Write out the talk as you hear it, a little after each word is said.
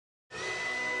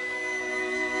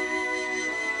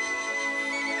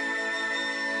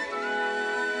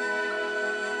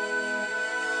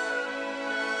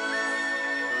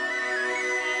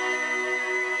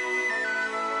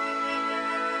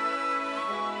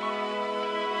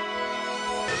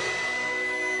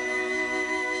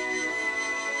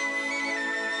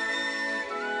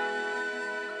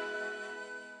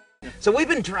So we've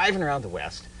been driving around the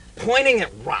West, pointing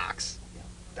at rocks.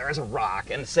 There's a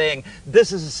rock, and saying,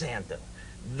 this is a sand dune,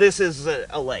 this is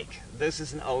a lake, this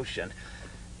is an ocean.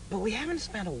 But we haven't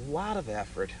spent a lot of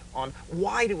effort on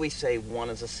why do we say one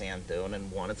is a sand dune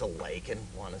and one is a lake and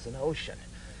one is an ocean.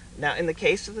 Now, in the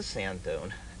case of the sand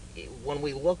dune, when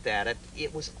we looked at it,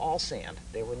 it was all sand.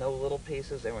 There were no little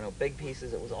pieces, there were no big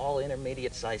pieces, it was all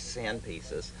intermediate-sized sand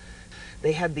pieces.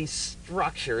 They had these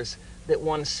structures that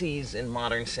one sees in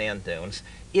modern sand dunes.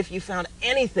 If you found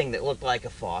anything that looked like a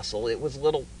fossil, it was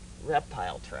little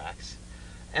reptile tracks.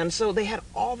 And so they had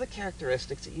all the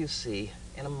characteristics that you see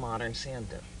in a modern sand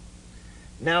dune.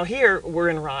 Now here, we're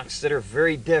in rocks that are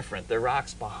very different. The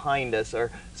rocks behind us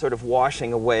are sort of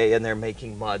washing away, and they're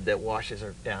making mud that washes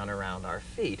down around our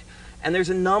feet. And there's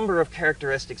a number of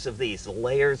characteristics of these. The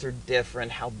layers are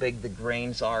different, how big the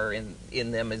grains are in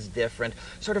them is different.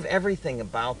 Sort of everything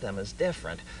about them is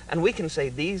different. And we can say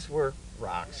these were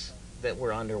rocks that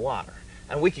were underwater.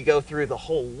 And we could go through the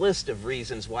whole list of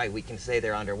reasons why we can say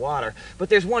they're underwater, but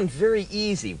there's one very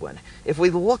easy one. If we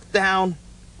look down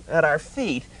at our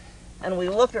feet, and we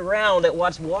look around at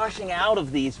what's washing out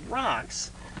of these rocks,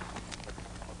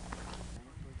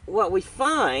 what we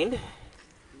find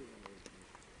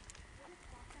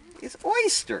is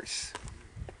oysters.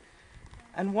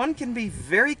 And one can be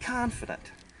very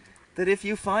confident that if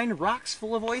you find rocks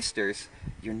full of oysters,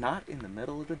 you're not in the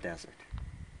middle of the desert.